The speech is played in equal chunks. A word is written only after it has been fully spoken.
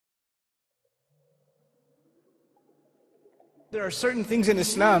There are certain things in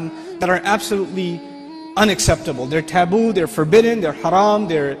Islam that are absolutely unacceptable. They're taboo, they're forbidden, they're haram,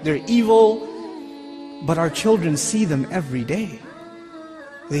 they're evil. But our children see them every day.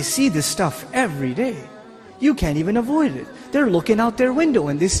 They see this stuff every day. You can't even avoid it. They're looking out their window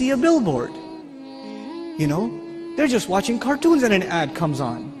and they see a billboard. You know, they're just watching cartoons and an ad comes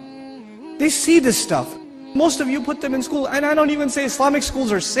on. They see this stuff. Most of you put them in school, and I don't even say Islamic schools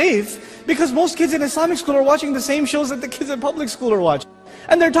are safe, because most kids in Islamic school are watching the same shows that the kids in public school are watching.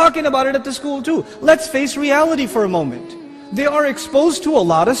 And they're talking about it at the school too. Let's face reality for a moment. They are exposed to a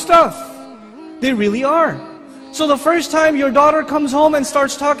lot of stuff. They really are. So the first time your daughter comes home and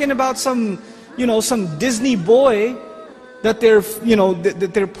starts talking about some Disney boy that they're,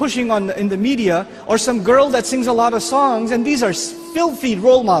 that they're pushing on in the media, or some girl that sings a lot of songs, and these are filthy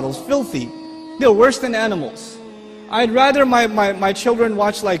role models, filthy. They're worse than animals. I'd rather my children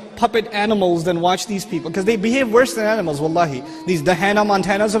watch like puppet animals than watch these people, because they behave worse than animals, wallahi. The Hannah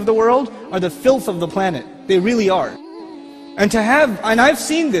Montanas of the world are the filth of the planet. They really are. And I've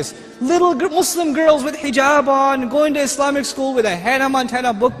seen this, little Muslim girls with hijab on, going to Islamic school with a Hannah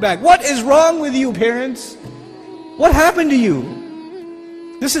Montana book bag. What is wrong with you, parents? What happened to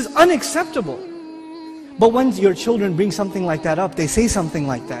you? This is unacceptable. But when your children bring something like that up, they say something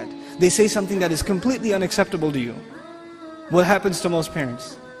like that. They say something that is completely unacceptable to you. What happens to most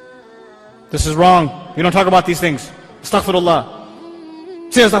parents? This is wrong. You don't talk about these things. Astaghfirullah.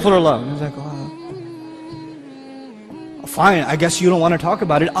 Say astaghfirullah. It's like, fine, I guess you don't want to talk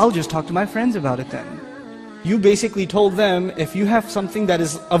about it. I'll just talk to my friends about it then. You basically told them, if you have something that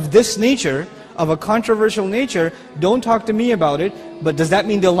is of this nature, of a controversial nature, don't talk to me about it. But does that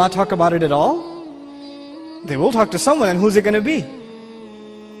mean they'll not talk about it at all? They will talk to someone, and who's it going to be?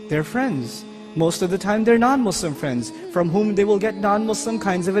 Their friends. Most of the time they're non-Muslim friends, from whom they will get non-Muslim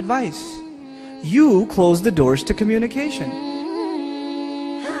kinds of advice. You close the doors to communication.